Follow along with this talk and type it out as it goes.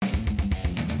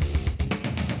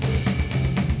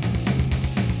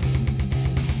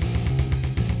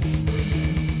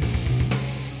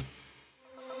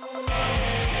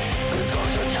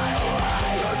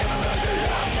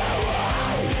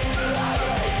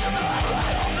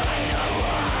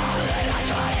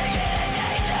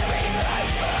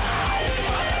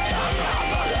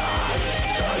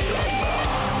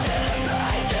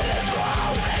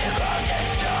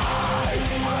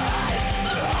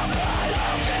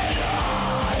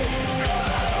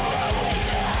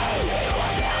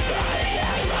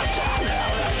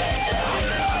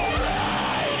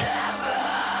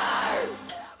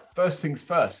first things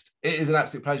first, it is an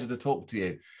absolute pleasure to talk to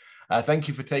you. Thank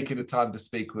you for taking the time to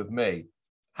speak with me.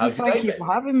 How's your day Thank you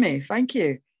for having me. Thank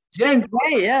you. It's Yeah, been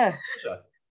great. Yeah. pleasure.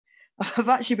 I've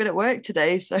actually been at work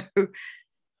today. So,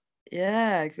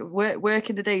 yeah, work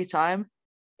in the daytime,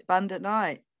 band at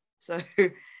night. So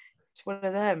it's one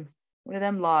of them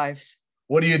lives.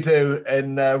 What do you do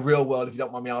in real world, if you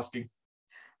don't mind me asking?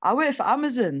 I work for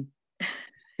Amazon.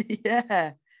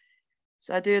 Yeah.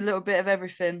 So I do a little bit of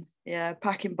everything. Yeah,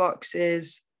 packing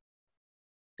boxes,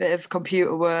 bit of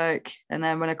computer work, and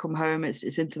then when I come home, it's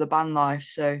into the band life.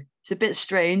 So it's a bit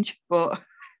strange, but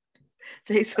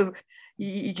takes some.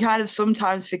 You kind of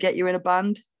sometimes forget you're in a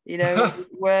band. You know,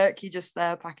 work, you're just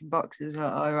there packing boxes.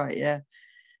 Like, all right, yeah.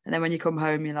 And then when you come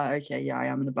home, you're like, okay, yeah, I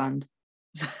am in a band.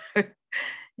 So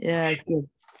yeah, it's good.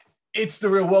 It's the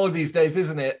real world these days,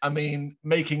 isn't it? I mean,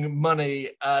 making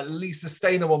money, at least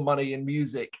sustainable money in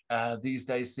music these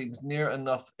days seems near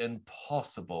enough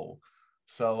impossible.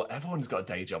 So everyone's got a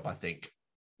day job, I think.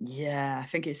 Yeah, I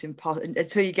think it's important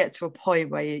until you get to a point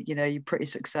where you're pretty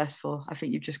successful. I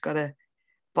think you've just got to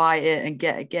buy it and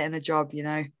get in a job.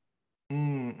 No,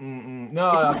 It's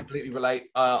I not, completely relate.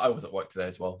 I was at work today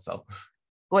as well. So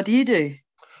what do you do?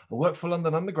 I work for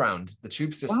London Underground, the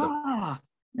tube system. Ah,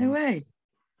 no way.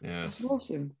 That's Yes.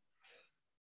 awesome.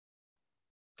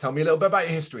 Tell me a little bit about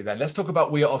your history then. Let's talk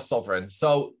about We Are Sovereign.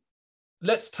 So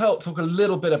let's talk a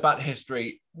little bit about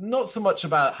history, not so much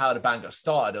about how the band got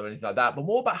started or anything like that, but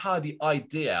more about how the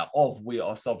idea of We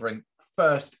Are Sovereign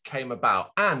first came about.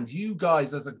 And you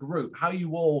guys as a group, how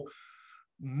you all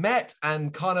met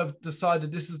and kind of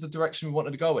decided this is the direction we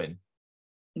wanted to go in.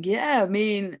 Yeah, I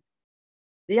mean,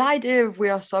 the idea of We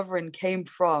Are Sovereign came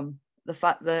from the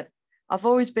fact that I've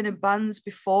always been in bands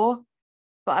before,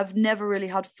 but I've never really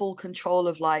had full control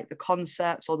of like the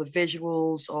concepts or the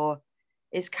visuals, or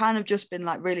it's kind of just been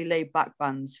like really laid back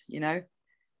bands,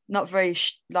 not very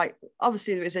like,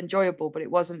 obviously it was enjoyable, but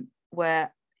it wasn't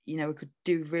where, we could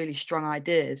do really strong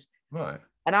ideas. Right.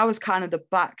 And I was kind of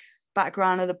the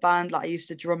background of the band. Like I used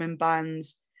to drum in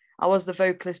bands. I was the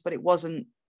vocalist, but it wasn't,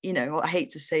 I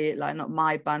hate to say it, like not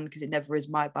my band because it never is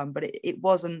my band, but it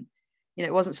wasn't,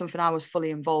 it wasn't something I was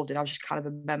fully involved in. I was just kind of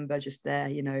a member just there,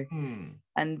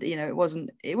 and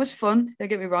it was fun. Don't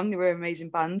get me wrong, they were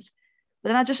amazing bands. But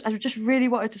then I just really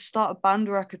wanted to start a band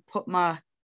where I could put my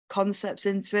concepts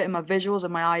into it and my visuals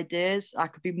and my ideas. I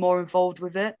could be more involved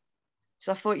with it.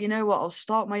 So I thought, you know what, I'll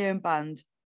start my own band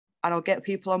and I'll get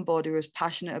people on board who are as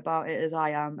passionate about it as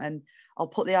I am. And I'll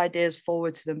put the ideas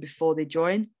forward to them before they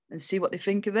join and see what they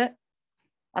think of it.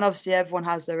 And obviously everyone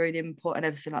has their own input and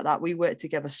everything like that. We work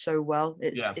together so well.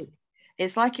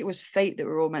 It's like it was fate that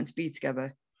we're all meant to be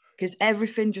together because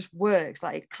everything just works,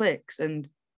 like it clicks, and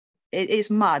it's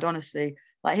mad, honestly.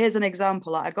 Like here's an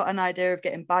example. Like I got an idea of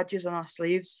getting badges on our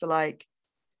sleeves for like,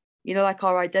 like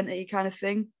our identity kind of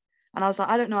thing. And I was like,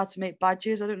 I don't know how to make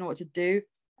badges. I don't know what to do.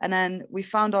 And then we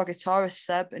found our guitarist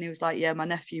Seb, and he was like, yeah, my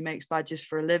nephew makes badges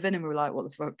for a living. And we were like, what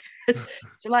the fuck?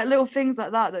 So like little things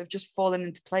like that have just fallen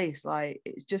into place. Like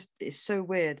it's so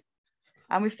weird.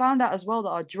 And we found out as well that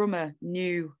our drummer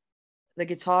knew the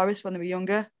guitarist when they were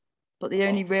younger, but they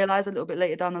only realized a little bit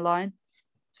later down the line.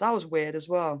 So that was weird as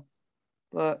well.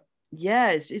 But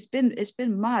yeah, it's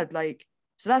been mad. Like,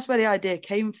 so that's where the idea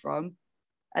came from.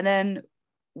 And then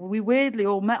we weirdly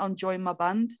all met on Join My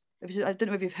Band. I don't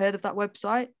know if you've heard of that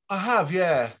website. I have,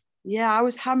 yeah. Yeah, I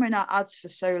was hammering out ads for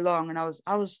so long, and I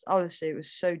was honestly, it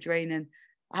was so draining.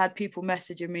 I had people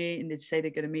messaging me and they'd say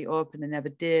they're going to meet up and they never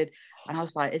did. And I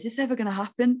was like, is this ever going to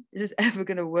happen? Is this ever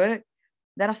going to work?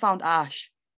 Then I found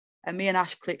Ash, and me and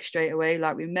Ash clicked straight away.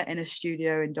 Like we met in a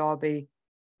studio in Derby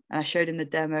and I showed him the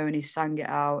demo and he sang it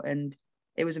out and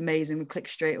it was amazing. We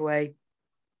clicked straight away.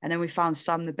 And then we found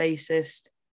Sam, the bassist.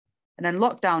 And then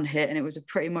lockdown hit and it was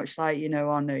pretty much like,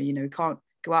 oh no, we can't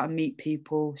go out and meet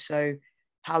people. So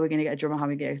how are we going to get a drummer? How are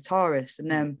we going to get a guitarist? And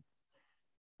then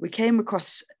we came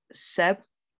across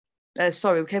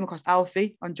we came across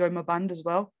Alfie on Join My Band as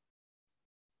well.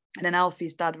 And then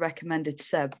Alfie's dad recommended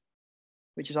Seb,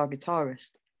 which is our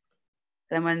guitarist.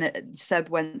 And then when Seb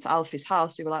went to Alfie's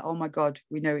house, they were like, oh my God,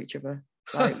 we know each other.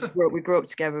 Like we grew up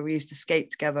together. We used to skate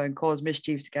together and cause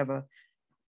mischief together.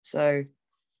 So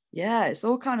yeah, it's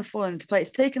all kind of fallen into place.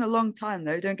 It's taken a long time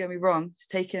though, don't get me wrong. It's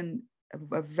taken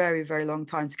a very, very long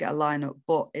time to get a lineup,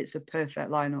 but it's a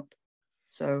perfect lineup.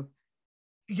 So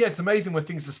yeah, it's amazing when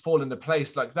things just fall into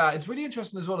place like that. It's really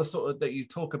interesting as well as sort of that you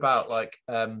talk about like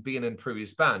being in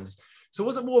previous bands. So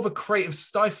was it more of a creative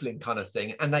stifling kind of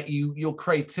thing, and that your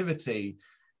creativity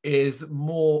is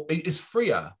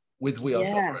freer with We Are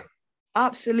Sovereign?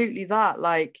 Absolutely that.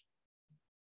 Like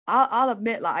I'll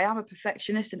admit, like, I am a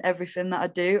perfectionist in everything that I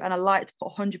do, and I like to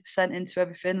put 100% into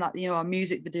everything, like, you know, our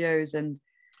music videos and,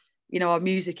 you know, our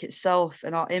music itself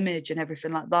and our image and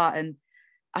everything like that. And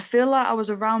I feel like I was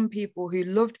around people who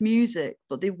loved music,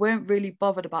 but they weren't really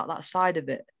bothered about that side of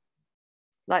it.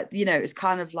 Like, you know, it's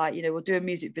kind of like, you know, we'll do a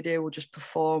music video, we'll just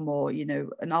perform, or, you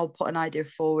know, and I'll put an idea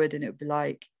forward and it would be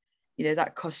like, you know,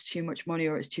 that costs too much money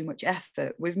or it's too much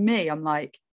effort. With me, I'm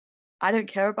like, I don't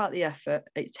care about the effort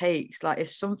it takes. Like,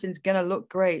 if something's gonna look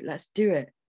great, let's do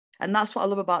it. And that's what I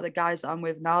love about the guys that I'm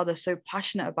with now. They're so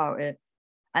passionate about it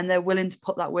and they're willing to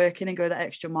put that work in and go that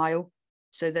extra mile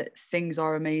so that things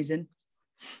are amazing.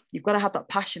 You've got to have that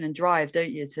passion and drive,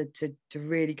 don't you, to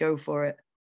really go for it.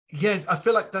 Yeah, I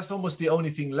feel like that's almost the only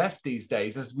thing left these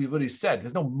days. As we've already said,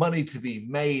 there's no money to be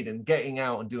made, and getting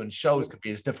out and doing shows could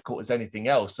be as difficult as anything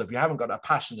else. So if you haven't got that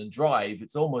passion and drive,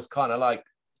 it's almost kind of like,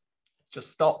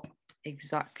 just stop.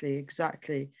 Exactly.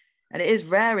 And it is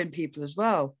rare in people as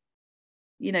well.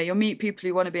 You know, you'll meet people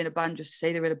who want to be in a band just to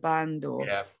say they're in a band, or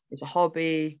Yeah. it's a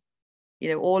hobby. You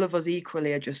know, all of us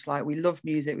equally are just like, we love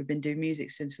music. We've been doing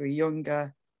music since we were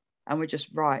younger and we're just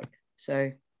right.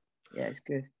 So yeah, it's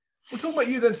good. We'll talk about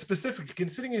you then specifically,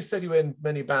 considering you said you were in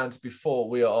many bands before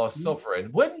We Are Sovereign.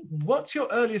 What's your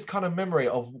earliest kind of memory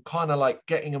of kind of like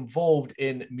getting involved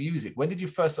in music? When did you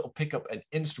first sort of pick up an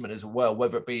instrument as well,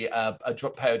 whether it be a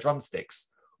pair of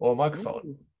drumsticks or a microphone?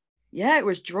 Ooh. Yeah, it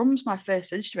was drums, my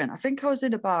first instrument. I think I was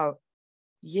in about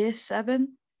year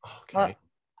 7. Okay. But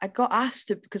I got asked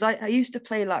to, because I used to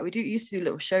play, like, used to do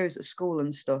little shows at school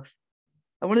and stuff.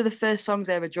 And one of the first songs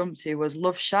I ever drummed to was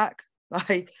Love Shack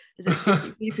by, is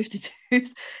it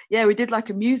B-52s? Yeah, we did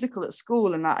like a musical at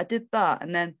school and I did that.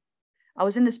 And then I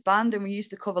was in this band and we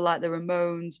used to cover like the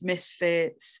Ramones,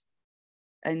 Misfits,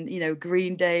 and, you know,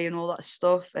 Green Day and all that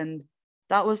stuff. And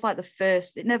that was like the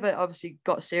first, it never obviously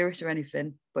got serious or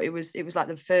anything, but it was like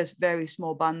the first very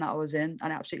small band that I was in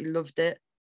and I absolutely loved it.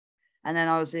 And then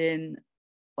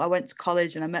I went to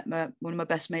college and I met one of my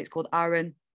best mates called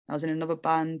Aaron. I was in another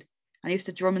band. I used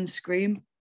to drum and scream.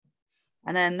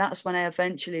 And then that's when I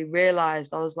eventually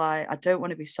realized, I was like, I don't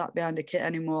want to be sat behind a kit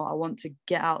anymore. I want to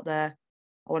get out there.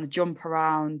 I want to jump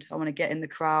around. I want to get in the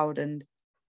crowd. And,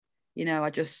 you know, I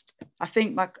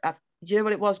think do you know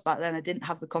what it was back then? I didn't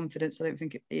have the confidence. I don't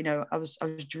think, you know, I was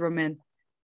drumming.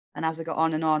 And as I got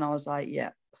on and on, I was like, yeah,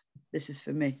 this is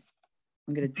for me.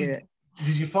 I'm going to do it.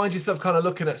 Did you find yourself kind of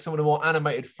looking at some of the more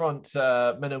animated front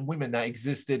men and women that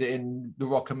existed in the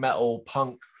rock and metal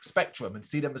punk spectrum and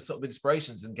see them as sort of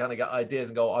inspirations and kind of get ideas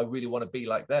and go, I really want to be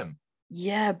like them?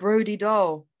 Yeah, Brody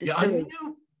Doll. Yeah, I knew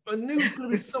it was going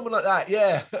to be someone like that.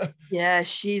 Yeah. Yeah,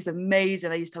 she's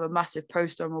amazing. I used to have a massive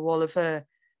poster on my wall of her.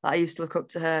 That I used to look up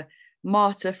to her.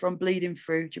 Marta from Bleeding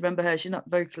Through. Do you remember her? She's not a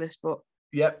vocalist, but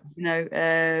Yep. you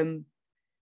know,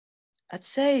 I'd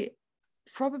say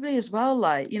probably as well,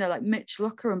 like, you know, like Mitch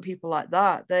Lucker and people like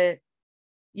that.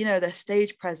 You know, their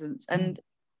stage presence. And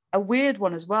a weird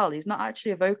one as well. He's not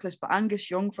actually a vocalist, but Angus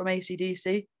Young from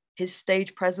AC/DC, his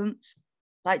stage presence,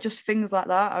 like just things like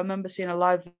that. I remember seeing a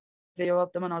live video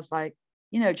of them and I was like,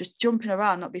 you know, just jumping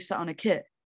around, not be sat on a kit.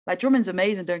 Like, drumming's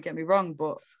amazing, don't get me wrong,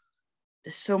 but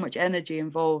there's so much energy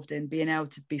involved in being able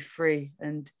to be free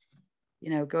and, you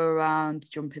know, go around,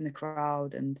 jump in the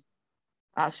crowd, and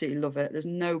I absolutely love it. There's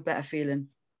no better feeling.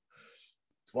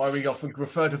 That's why we often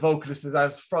refer to vocalists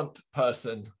as front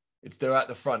person. They're at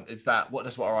the front. That's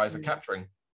what our eyes are capturing.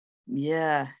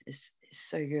 Yeah, it's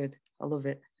so good. I love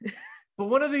it.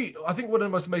 But I think one of the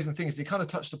most amazing things, you kind of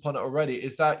touched upon it already,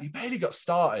 is that you barely got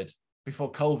started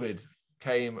before COVID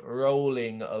came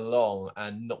rolling along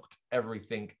and knocked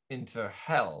everything into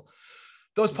hell.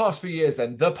 The past few years,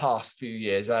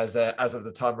 as of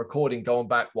the time recording, going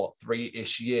back,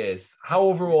 3-ish years, how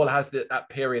overall has that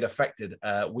period affected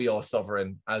We Are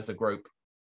Sovereign as a group?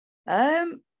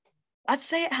 I'd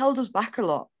say it held us back a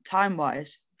lot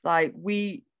time-wise. Like,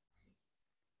 we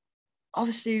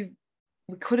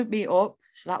couldn't meet up,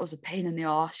 so that was a pain in the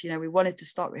arse. You know, we wanted to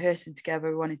start rehearsing together,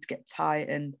 we wanted to get tight,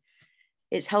 and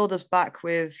it's held us back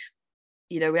with,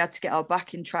 you know, we had to get our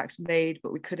backing tracks made,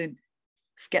 but we couldn't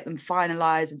get them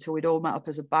finalized until we'd all met up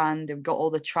as a band and got all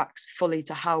the tracks fully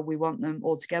to how we want them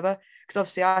all together. Because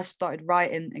obviously I started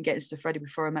writing and getting stuff ready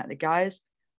before I met the guys,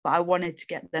 but I wanted to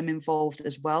get them involved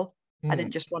as well. I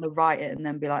didn't just want to write it and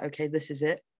then be like, okay, this is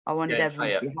it. I wanted everyone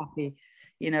to be happy,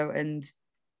 you know. And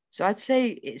so I'd say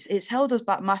it's held us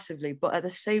back massively, but at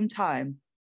the same time,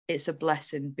 it's a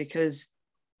blessing because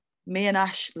me and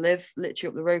Ash live literally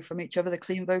up the road from each other, the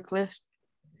clean vocalist.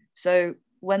 So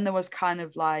when there was kind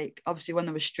of like, obviously when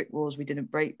there were strict rules, we didn't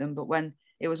break them, but when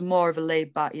it was more of a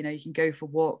laid back, you know, you can go for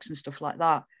walks and stuff like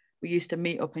that, we used to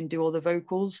meet up and do all the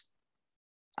vocals.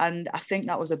 And I think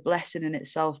that was a blessing in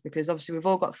itself, because obviously we've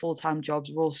all got full-time jobs,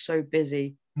 we're all so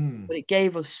busy, but it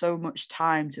gave us so much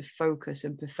time to focus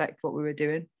and perfect what we were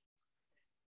doing.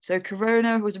 So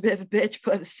Corona was a bit of a bitch,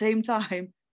 but at the same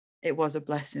time, it was a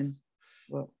blessing.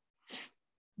 But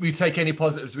we take any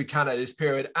positives we can at this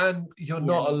period, and you're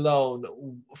not alone.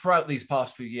 Throughout these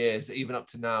past few years, even up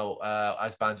to now,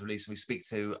 as bands release, we speak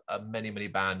to many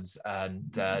bands,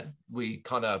 and we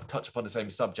kind of touch upon the same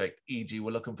subject, e.g.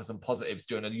 we're looking for some positives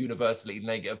during a universally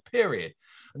negative period.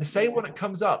 And the same one that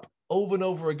comes up over and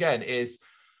over again is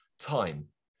time.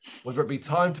 Whether it be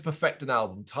time to perfect an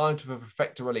album, time to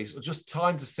perfect a release, or just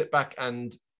time to sit back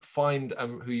and find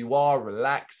who you are,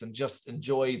 relax, and just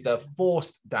enjoy the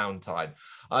forced downtime.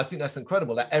 I think that's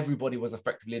incredible that everybody was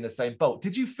effectively in the same boat.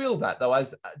 Did you feel that, though,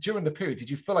 as during the period,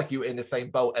 did you feel like you were in the same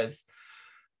boat as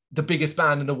the biggest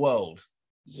band in the world?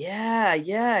 Yeah,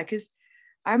 because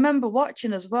I remember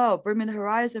watching as well, Bring Me the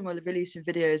Horizon were releasing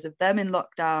videos of them in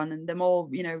lockdown and them all,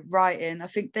 writing. I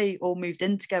think they all moved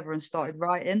in together and started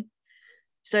writing.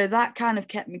 So that kind of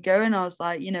kept me going. I was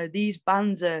like, these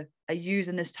bands are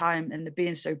using this time and they're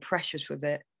being so precious with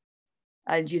it.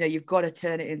 And, you've got to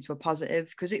turn it into a positive,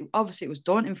 because obviously it was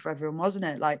daunting for everyone, wasn't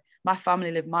it? Like my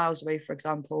family lived miles away, for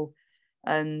example.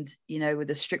 And, with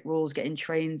the strict rules, getting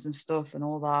trains and stuff and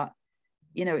all that,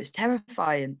 it's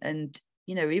terrifying. And,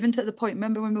 even to the point,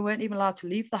 remember when we weren't even allowed to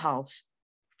leave the house?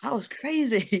 That was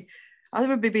crazy. I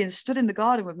remember being stood in the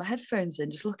garden with my headphones in,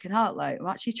 just looking out like I'm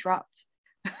actually trapped.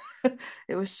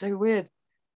 It was so weird.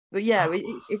 But yeah,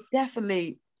 it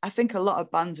definitely, I think a lot of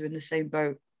bands are in the same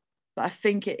boat, but I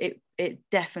think it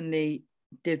definitely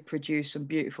did produce some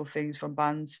beautiful things from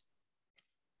bands.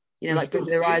 Like Bring Me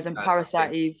the Horizon,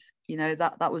 Parasite Eve,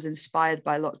 that was inspired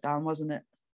by lockdown, wasn't it?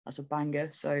 That's a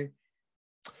banger. So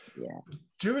yeah.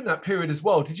 During that period as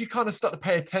well, did you kind of start to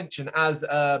pay attention as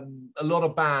a lot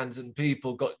of bands and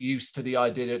people got used to the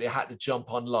idea that they had to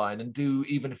jump online and do,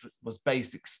 even if it was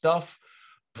basic stuff,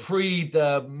 pre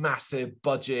the massive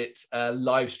budget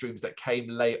live streams that came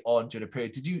late on during the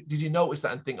period? Did you notice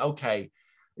that and think, okay,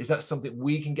 is that something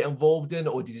we can get involved in,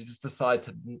 or did you just decide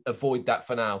to avoid that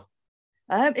for now?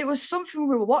 It was something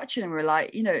we were watching and we were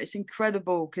like, it's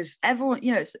incredible, because everyone,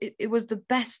 it was the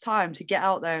best time to get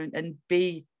out there and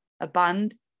be a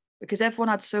band, because everyone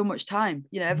had so much time.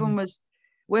 Everyone was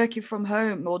working from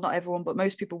home, or not everyone, but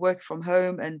most people working from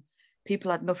home, and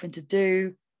people had nothing to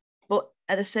do. But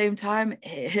at the same time,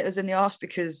 it hit us in the arse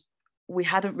because we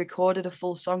hadn't recorded a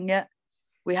full song yet.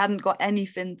 We hadn't got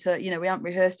anything to, we hadn't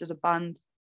rehearsed as a band.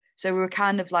 So we were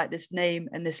kind of like this name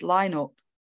and this lineup.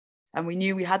 And we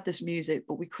knew we had this music,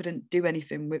 but we couldn't do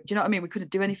anything. Do you know what I mean? We couldn't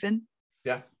do anything.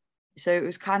 Yeah. So it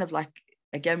was kind of like,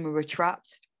 again, we were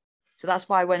trapped. So that's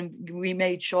why when we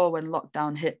made sure when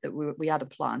lockdown hit that we had a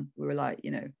plan. We were like,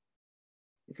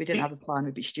 if we didn't have a plan,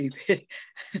 we'd be stupid.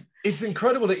 It's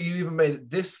incredible that you even made it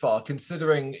this far,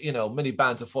 considering, many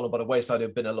bands have fallen by the wayside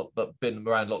who've been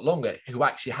around a lot longer, who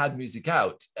actually had music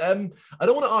out. I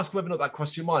don't want to ask whether or not that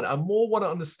crossed your mind. I more want to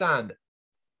understand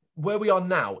where we are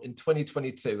now in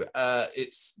 2022.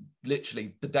 It's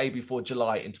literally the day before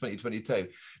July in 2022.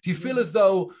 Do you feel as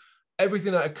though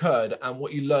everything that occurred and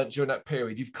what you learned during that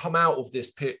period, you've come out of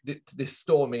this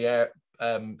stormy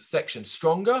section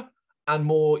stronger and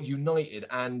more united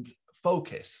and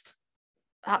focused?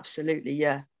 Absolutely,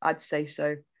 yeah, I'd say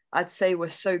so. I'd say we're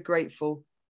so grateful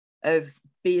of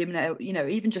being,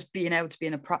 even just being able to be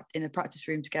in a practice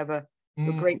room together.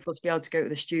 We're grateful to be able to go to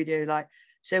the studio,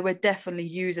 so we're definitely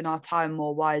using our time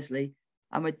more wisely,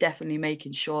 and we're definitely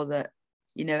making sure that,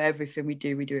 everything we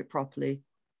do it properly.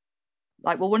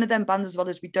 One of them bands as well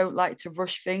is we don't like to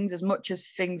rush things as much as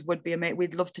things would be amazing.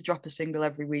 We'd love to drop a single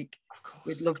every week. Of course.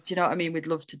 We'd love, you know what I mean? We'd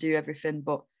love to do everything,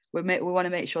 but we want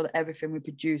to make sure that everything we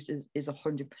produce is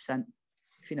 100%,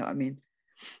 if you know what I mean.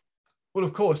 Well,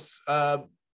 of course,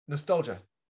 nostalgia,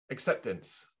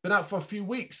 acceptance. Been out for a few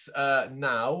weeks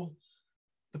now.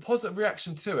 The positive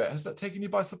reaction to it, has that taken you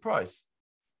by surprise?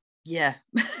 Yeah.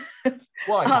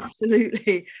 Why?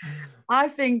 Absolutely. I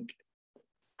think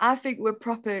we're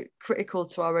proper critical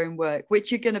to our own work,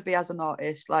 which you're going to be as an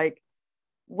artist.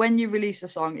 When you release a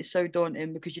song, it's so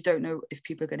daunting because you don't know if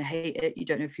people are going to hate it. You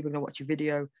don't know if people are going to watch your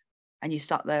video, and you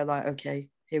sat there like, okay,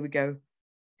 here we go.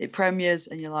 It premieres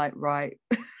and you're like, right.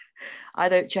 I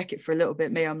don't check it for a little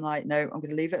bit. I'm like, no, I'm going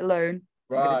to leave it alone.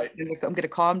 Right. I'm going to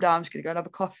calm down. I'm just going to go and have a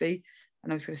coffee,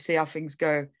 and I'm just going to see how things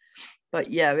go.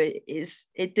 But yeah,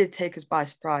 it did take us by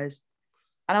surprise.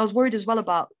 And I was worried as well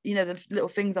about, the little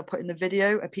things I put in the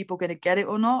video. Are people going to get it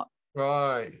or not?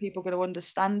 Right. Are people going to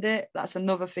understand it? That's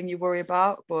another thing you worry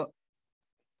about, but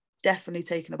definitely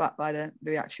taken aback by the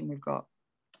reaction we've got.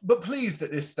 but pleased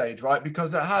at this stage, right?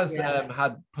 Because it has Yeah.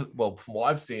 had, well, from what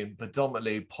I've seen,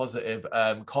 predominantly positive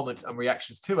comments and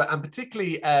reactions to it, and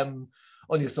particularly on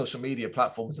your social media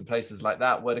platforms and places like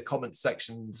that, where the comment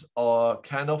sections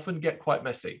can often get quite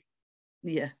messy.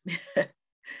 Yeah.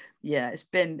 Yeah, it's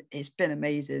been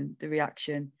amazing, the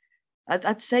reaction.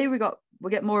 I'd say we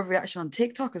get more of a reaction on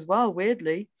TikTok as well,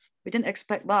 weirdly. We didn't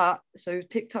expect that. So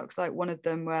TikTok's like one of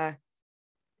them where,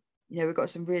 we got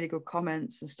some really good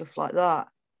comments and stuff like that.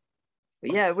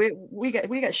 But yeah, we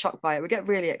get shocked by it. We get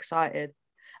really excited.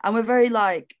 And we're very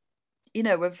like,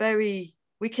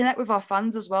 we connect with our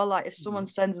fans as well. Like if someone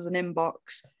sends us an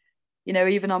inbox,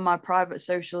 even on my private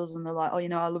socials, and they're like, oh,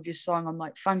 I love your song. I'm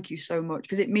like, thank you so much.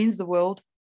 Because it means the world.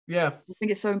 Yeah. I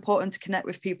think it's so important to connect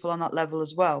with people on that level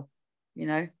as well,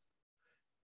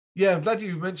 Yeah, I'm glad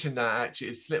you mentioned that. Actually,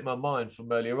 it slipped my mind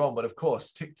from earlier on, but of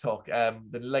course, TikTok,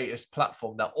 the latest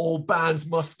platform that all bands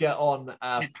must get on.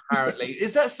 Apparently,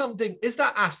 is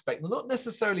that aspect, not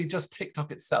necessarily just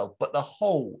TikTok itself, but the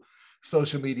whole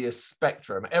social media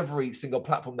spectrum, every single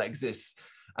platform that exists,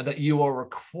 and that you are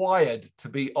required to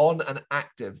be on and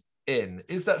active in?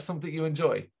 Is that something you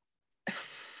enjoy?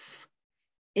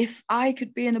 If I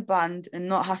could be in a band and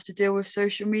not have to deal with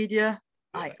social media,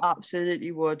 I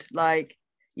absolutely would. Like,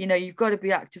 you've got to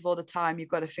be active all the time. You've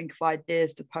got to think of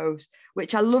ideas to post,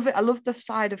 which I love it. I love the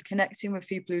side of connecting with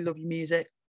people who love your music.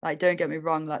 Like, don't get me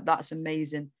wrong, like that's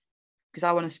amazing. Because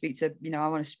I want to speak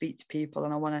to, people,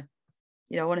 and I want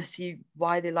to see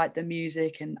why they like the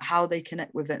music and how they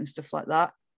connect with it and stuff like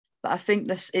that. But I think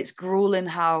it's grueling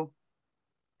how,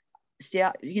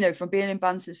 from being in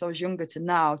bands since I was younger to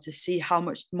now, to see how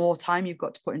much more time you've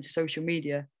got to put into social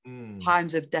media.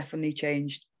 Times have definitely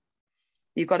changed.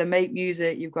 You've got to make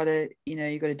music, you've got to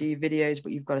do videos,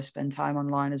 but you've got to spend time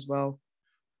online as well.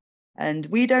 And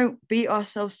we don't beat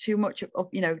ourselves too much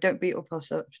up, don't beat up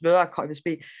ourselves. I can't even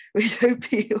speak. We don't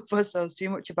beat up ourselves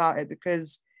too much about it,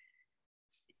 because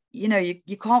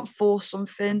you can't force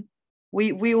something.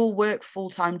 We all work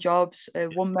full-time jobs.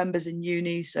 One member's in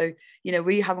uni, so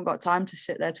we haven't got time to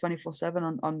sit there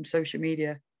 24/7 on social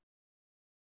media.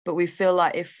 But we feel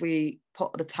like if we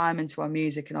put the time into our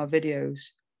music and our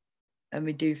videos, and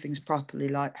we do things properly,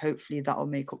 like hopefully that'll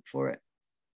make up for it.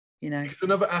 It's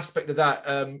another aspect of that.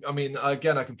 I mean,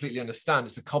 again, I completely understand.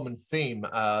 It's a common theme,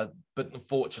 but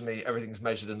unfortunately, everything's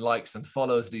measured in likes and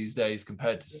follows these days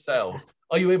compared to sales.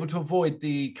 Are you able to avoid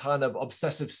the kind of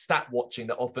obsessive stat watching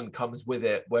that often comes with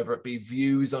it, whether it be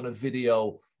views on a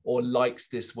video or likes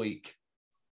this week?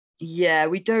 Yeah,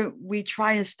 we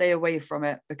try and stay away from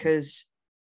it, because,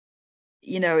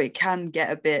 it can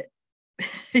get a bit,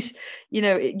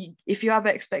 if you have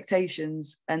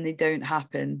expectations and they don't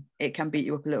happen, it can beat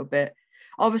you up a little bit.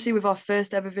 Obviously, with our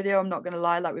first ever video, I'm not going to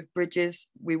lie, like with Bridges,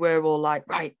 we were all like,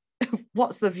 right,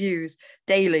 what's the views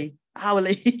daily,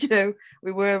 hourly?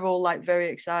 We were all like very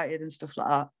excited and stuff like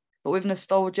that. But with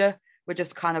Nostalgia, we're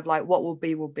just kind of like, what will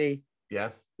be. Yeah.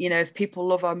 If people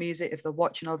love our music, if they're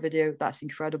watching our video, that's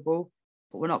incredible.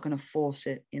 But we're not going to force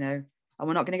it, and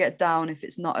we're not going to get down if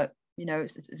it's not a,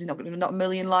 it's not a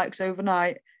million likes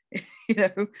overnight,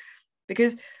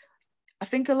 because I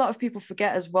think a lot of people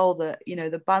forget as well that,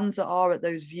 the bands that are at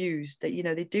those views, that,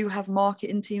 they do have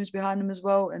marketing teams behind them as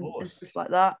well, and stuff like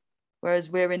that. Whereas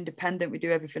we're independent, we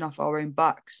do everything off our own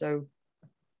back. So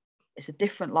it's a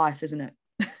different life, isn't it?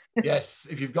 Yes,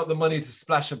 if you've got the money to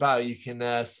splash about, you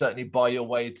can certainly buy your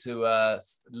way to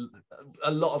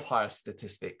a lot of higher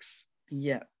statistics.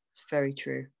 Yeah, it's very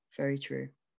true. Very true.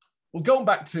 Well, going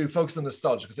back to focus on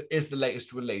Nostalgia, because it is the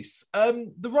latest release,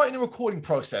 the writing and recording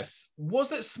process,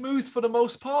 was it smooth for the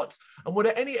most part? And were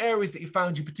there any areas that you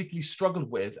found you particularly struggled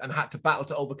with and had to battle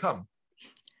to overcome?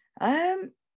 I'd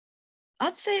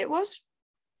say it was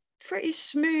pretty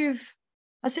smooth.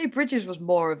 I'd say Bridges was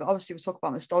more of, obviously we talk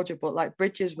about Nostalgia, but like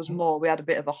Bridges was more, we had a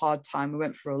bit of a hard time. We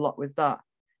went through a lot with that.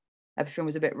 Everything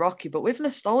was a bit rocky, but with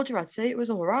Nostalgia, I'd say it was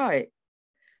all right.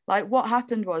 Like what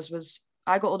happened was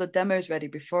I got all the demos ready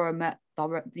before I met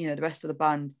the rest of the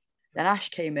band. Then Ash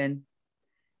came in,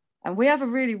 and we have a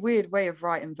really weird way of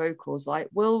writing vocals. Like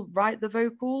we'll write the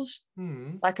vocals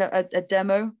like a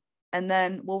demo, and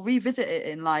then we'll revisit it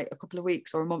in like a couple of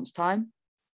weeks or a month's time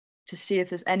to see if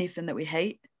there's anything that we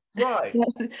hate. Right.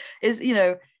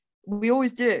 We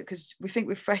always do it because we think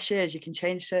with fresh ears you can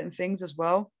change certain things as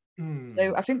well.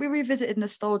 So I think we revisited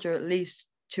Nostalgia at least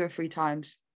 2 or 3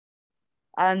 times.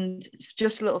 And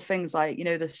just little things like,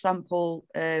 the sample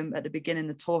at the beginning,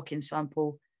 the talking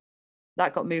sample,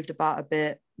 that got moved about a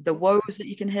bit. The woes that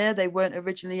you can hear, they weren't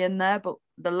originally in there, but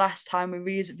the last time we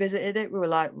revisited it, we were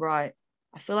like, right,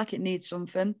 I feel like it needs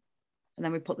something. And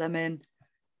then we put them in.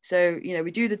 So, you know,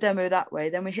 we do the demo that way.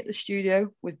 Then we hit the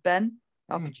studio with Ben,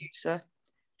 our producer.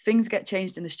 Things get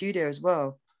changed in the studio as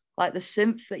well. Like the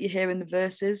synth that you hear in the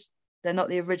verses, they're not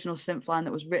the original synth line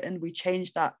that was written. We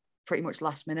changed that pretty much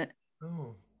last minute.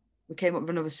 Oh. We came up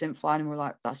with another synth line and we're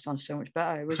like, that sounds so much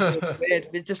better. It was really weird.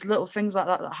 It's just little things like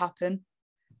that happen.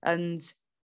 And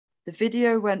the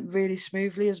video went really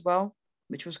smoothly as well,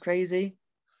 which was crazy.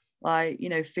 Like, you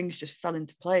know, things just fell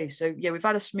into place. So yeah, we've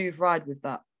had a smooth ride with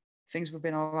that. Things have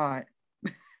been all right.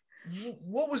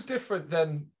 What was different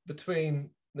then between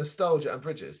Nostalgia and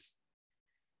Bridges?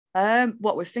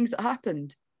 What with things that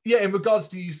happened? Yeah, in regards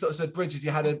to, you sort of said Bridges,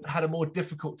 you had a more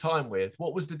difficult time with.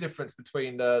 What was the difference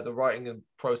between the writing and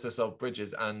process of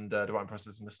Bridges and the writing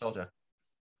process of Nostalgia?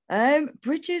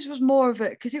 Bridges was more of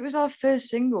it because it was our first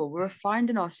single. We were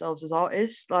finding ourselves as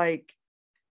artists. Like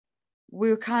we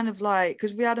were kind of like,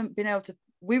 because we hadn't been able to.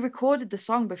 We recorded the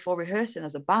song before rehearsing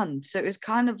as a band, so it was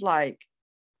kind of like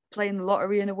playing the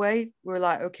lottery in a way. We were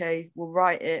like, okay, we'll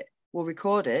write it, we'll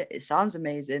record it. It sounds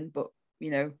amazing, but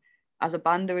you know, as a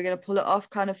band, are we going to pull it off,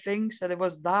 kind of thing. So there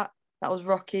was that. That was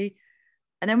rocky,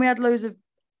 and then we had loads of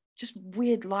just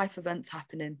weird life events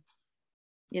happening.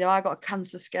 You know, I got a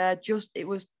cancer scare. It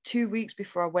was 2 weeks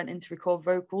before I went in to record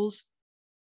vocals.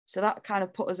 So that kind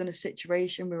of put us in a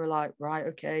situation. We were like, right,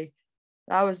 okay.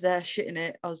 I was there shitting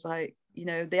it. I was like, you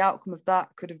know, the outcome of that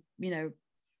could have, you know,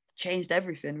 changed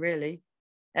everything, really.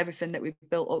 Everything that we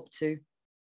built up to.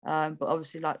 But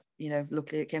obviously, like, you know,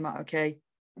 luckily it came out okay.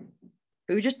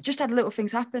 But we just had little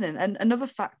things happening. And another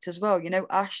fact as well, you know,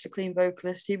 Ash, the clean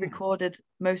vocalist, he recorded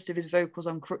most of his vocals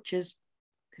on crutches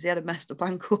because he had a messed up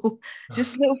ankle.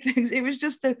 Just little things. It was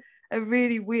just a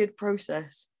really weird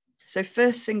process. So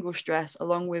first single stress,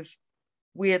 along with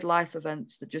weird life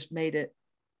events that just made it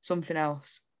something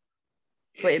else.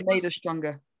 But it made us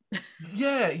stronger.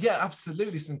 Yeah,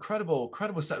 absolutely. It's an incredible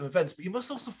set of events, but you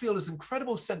must also feel this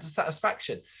incredible sense of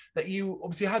satisfaction that you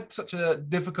obviously had such a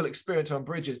difficult experience on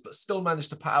Bridges, but still managed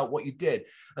to put out what you did.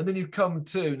 And then you come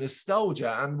to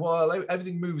Nostalgia, and while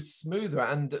everything moves smoother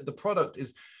and the product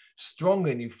is stronger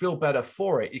and you feel better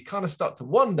for it, you kind of start to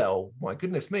wonder, oh my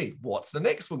goodness me, what's the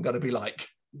next one going to be like?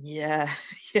 Yeah.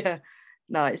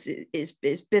 No,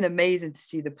 it's been amazing to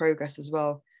see the progress as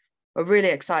well. We're really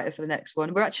excited for the next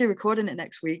one. We're actually recording it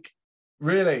next week.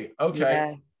 Really?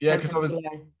 Okay. Yeah, because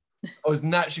I was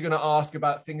naturally going to ask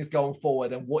about things going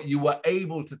forward and what you were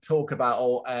able to talk about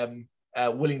or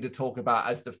willing to talk about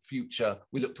as the future.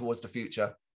 We look towards the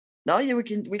future. No, yeah, we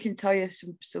can tell you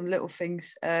some little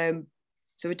things. So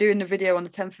we're doing the video on the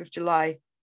 10th of July.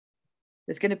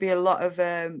 There's going to be a lot of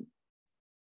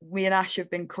me and Ash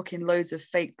have been cooking loads of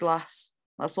fake glass.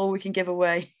 That's all we can give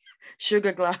away.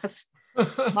 Sugar glass.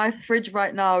 My fridge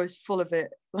right now is full of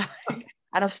it,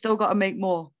 and I've still got to make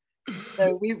more.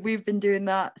 So we've been doing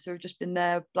that. So we've just been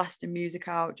there blasting music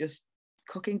out, just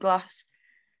cooking glass.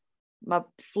 My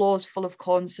floor's full of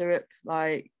corn syrup,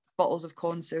 like bottles of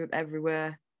corn syrup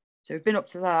everywhere. So we've been up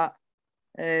to that.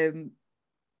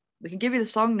 We can give you the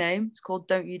song name. It's called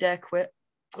 "Don't You Dare Quit."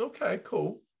 Okay,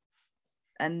 cool.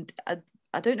 And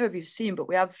I don't know if you've seen, but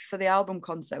we have, for the album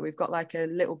concert, we've got like a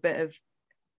little bit of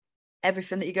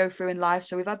everything that you go through in life.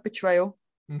 So we've had betrayal,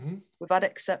 we've had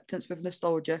acceptance with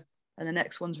Nostalgia, and the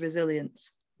next one's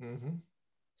resilience.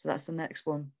 So that's the next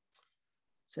one.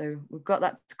 So we've got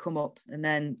that to come up, and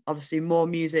then obviously more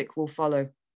music will follow.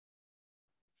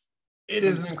 It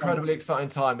is an incredibly exciting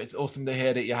time. It's awesome to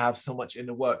hear that you have so much in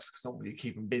the works, because obviously you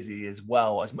keep them busy as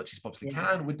well, as much as you possibly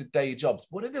can with the day jobs.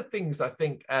 One of the things I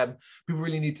think people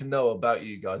really need to know about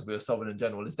you guys, We Are Sovereign in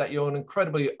general, is that you're an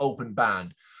incredibly open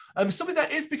band. Something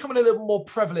that is becoming a little more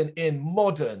prevalent in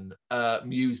modern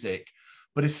music,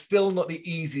 but is still not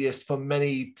the easiest for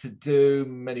many to do,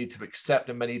 many to accept,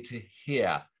 and many to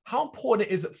hear. How important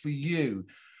is it for you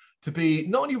to be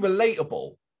not only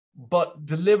relatable, but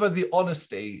deliver the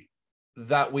honesty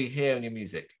that we hear in your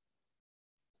music?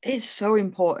 It's so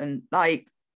important. Like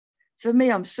for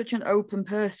me, I'm such an open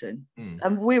person,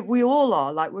 and we all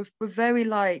are. Like we're very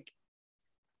like,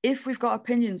 if we've got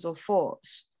opinions or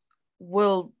thoughts,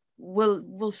 we'll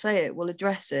say it, we'll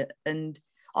address it, and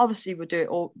obviously we'll do it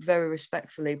all very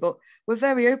respectfully, but we're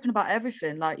very open about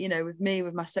everything. Like, you know, with me,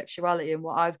 with my sexuality and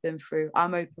what I've been through,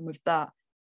 I'm open with that.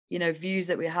 You know, views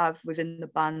that we have within the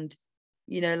band,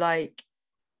 you know, like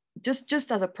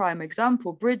just as a prime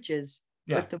example, Bridges,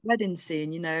 with the wedding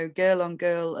scene, you know, girl on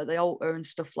girl at the altar and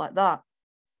stuff like that.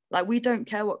 Like, we don't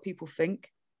care what people think.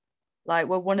 Like,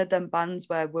 we're one of them bands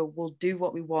where we'll do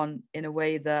what we want in a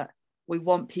way that we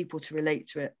want people to relate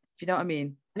to it. Do you know what I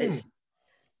mean? It's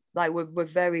like we're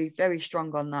very, very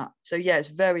strong on that. So yeah, it's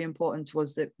very important to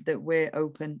us that we're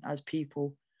open as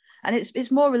people. And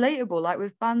it's more relatable, like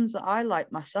with bands that I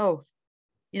like myself,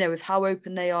 you know, with how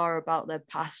open they are about their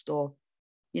past, or,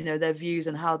 you know, their views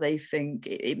and how they think.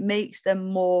 It makes them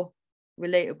more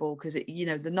relatable, because, you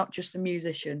know, they're not just a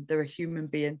musician, they're a human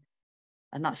being.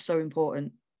 And that's so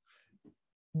important.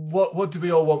 What do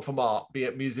we all want from art, be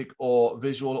it music or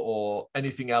visual or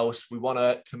anything else? We want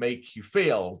it to make you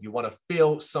feel. You want to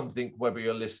feel something, whether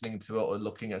you're listening to it or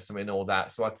looking at something, all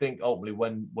that. So I think ultimately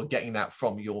when we're getting that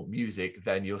from your music,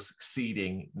 then you're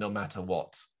succeeding no matter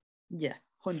what. Yeah,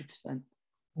 100%.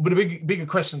 But a bigger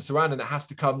question surrounding it has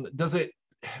to come,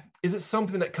 is it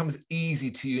something that comes easy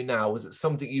to you now? Is it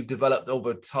something you've developed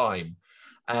over time?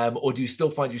 Or do you still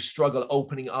find you struggle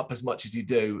opening up as much as you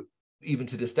do, even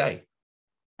to this day?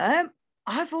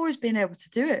 I've always been able to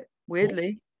do it,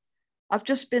 weirdly. I've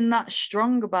just been that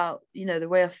strong about, you know, the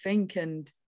way I think, and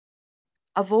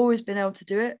I've always been able to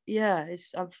do it. Yeah,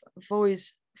 I've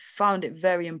always found it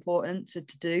very important to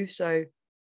do. So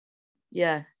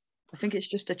yeah, I think it's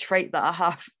just a trait that I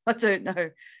have. I don't know.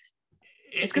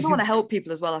 It's because I want to help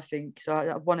people as well, I think. So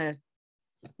I want to,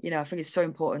 you know, I think it's so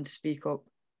important to speak up.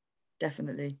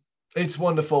 Definitely. It's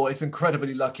wonderful. It's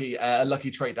incredibly lucky, a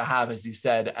lucky trait to have, as you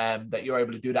said, that you're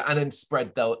able to do that and then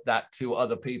spread that to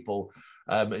other people.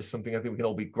 Is something I think we can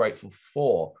all be grateful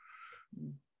for.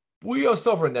 We Are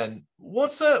Sovereign then.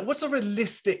 What's a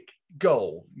realistic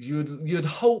goal you'd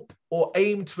hope or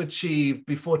aim to achieve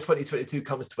before 2022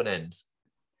 comes to an end?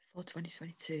 For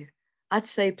 2022, I'd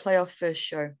say play our first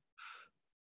show.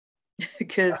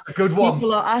 Because that's a good one.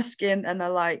 People are asking and they're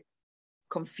like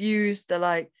confused. They're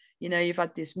like, you know, you've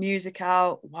had this music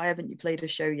out, why haven't you played a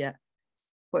show yet?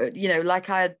 But, you know, like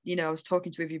I was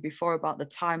talking with you before about the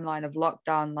timeline of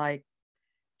lockdown, like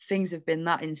things have been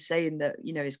that insane that,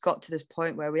 you know, it's got to this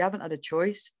point where we haven't had a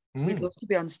choice. We'd love to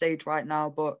be on stage right now,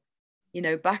 but, you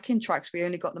know, backing tracks, we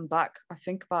only got them back, I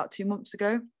think, about 2 months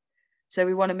ago. So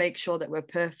we want to make sure that we're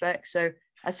perfect. So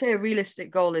I'd say a realistic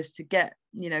goal is to get,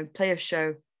 you know, play a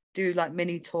show, do like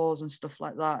mini tours and stuff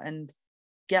like that, and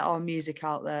get our music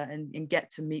out there and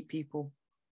get to meet people,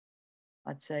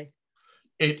 I'd say.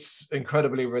 It's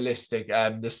incredibly realistic.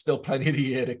 There's still plenty of the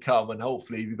year to come, and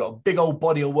hopefully you've got a big old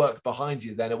body of work behind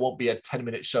you. Then it won't be a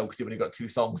 10-minute show because you've only got 2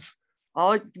 songs.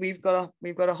 Oh, we've got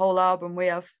a whole album.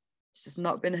 It's just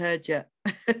not been heard yet.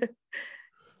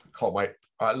 Can't wait.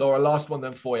 All right, Laura, last one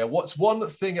then for you. What's one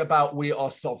thing about We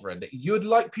Are Sovereign that you'd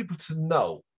like people to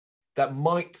know that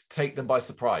might take them by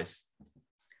surprise?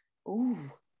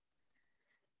 Ooh,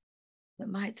 that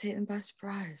might take them by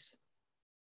surprise.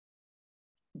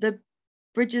 The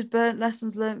Bridges Burnt,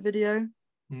 Lessons Learnt video,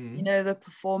 you know, the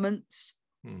performance.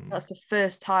 That's the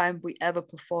first time we ever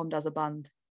performed as a band.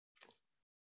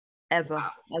 Ever.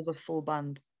 Wow. As a full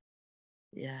band.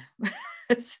 Yeah.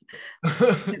 It's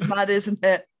mad, isn't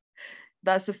it?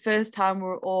 That's the first time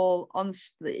we're all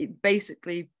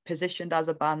basically positioned as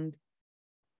a band,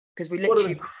 because we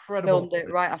literally filmed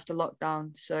it right after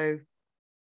lockdown. So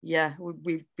yeah,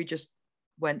 we just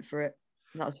went for it.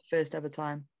 And that was the first ever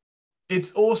time.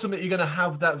 It's awesome that you're going to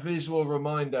have that visual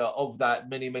reminder of that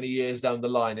many, many years down the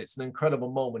line. It's an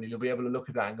incredible moment, and you'll be able to look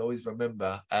at that and always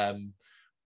remember in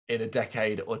a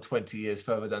decade or 20 years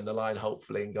further down the line,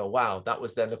 hopefully, and go, wow, that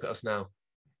was then, look at us now.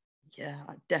 Yeah,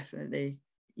 definitely.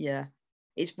 Yeah.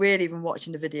 It's weird even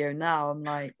watching the video now. I'm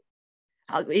like,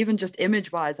 even just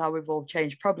image-wise, how we've all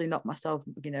changed. Probably not myself,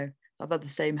 you know, I've had the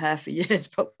same hair for years,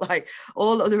 but like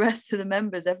all of the rest of the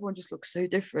members, everyone just looks so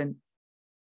different.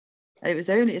 And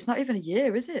it's not even a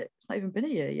year, is it? It's not even been a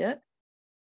year yet.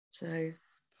 So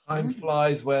time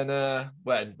flies when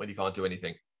you can't do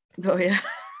anything. Oh yeah.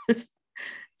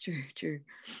 True.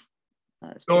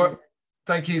 Laura,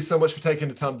 thank you so much for taking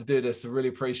the time to do this. I really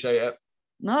appreciate it.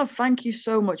 No, thank you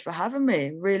so much for having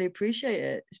me. Really appreciate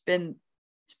it. It's been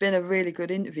a really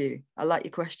good interview. I like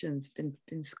your questions.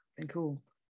 It's been cool.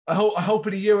 I hope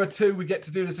in a year or two we get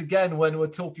to do this again when we're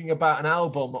talking about an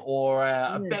album or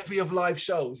a bevy of live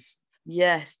shows.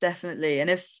 Yes, definitely.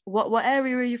 And what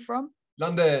area are you from?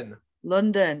 London.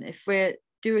 If we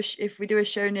do a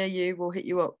show near you, we'll hit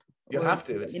you up. You'll have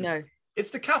to. It's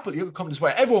the capital. You'll come this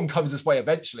way. Everyone comes this way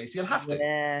eventually, so you'll have to.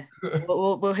 Yeah.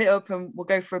 we'll hit up and we'll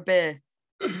go for a beer.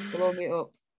 We'll all meet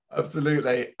up.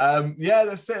 Absolutely. Yeah,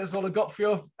 that's it. That's all I got for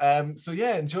you. So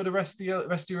yeah, enjoy the rest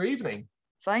of your evening.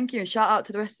 Thank you, and shout out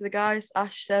to the rest of the guys: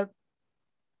 Ash, Seb,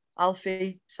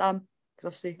 Alfie, Sam. Because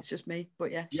obviously it's just me.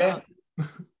 But yeah. Shout out.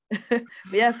 But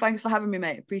yeah, thanks for having me,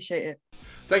 mate. Appreciate it.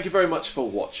 Thank you very much for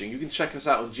watching. You can check us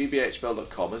out on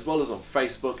gbhbl.com as well as on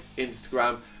Facebook,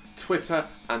 Instagram, Twitter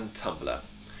and Tumblr.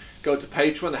 Go to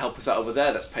Patreon and help us out over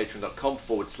there. That's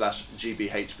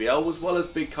patreon.com/GBHBL, as well as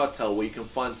Big Cartel, where you can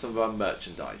find some of our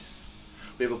merchandise.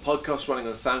 We have a podcast running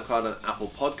on SoundCloud and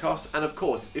Apple Podcasts. And of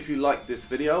course, if you like this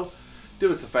video, do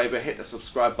us a favour, hit the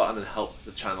subscribe button and help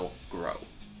the channel grow.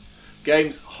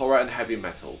 Games, horror and heavy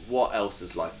metal. What else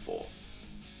is life for?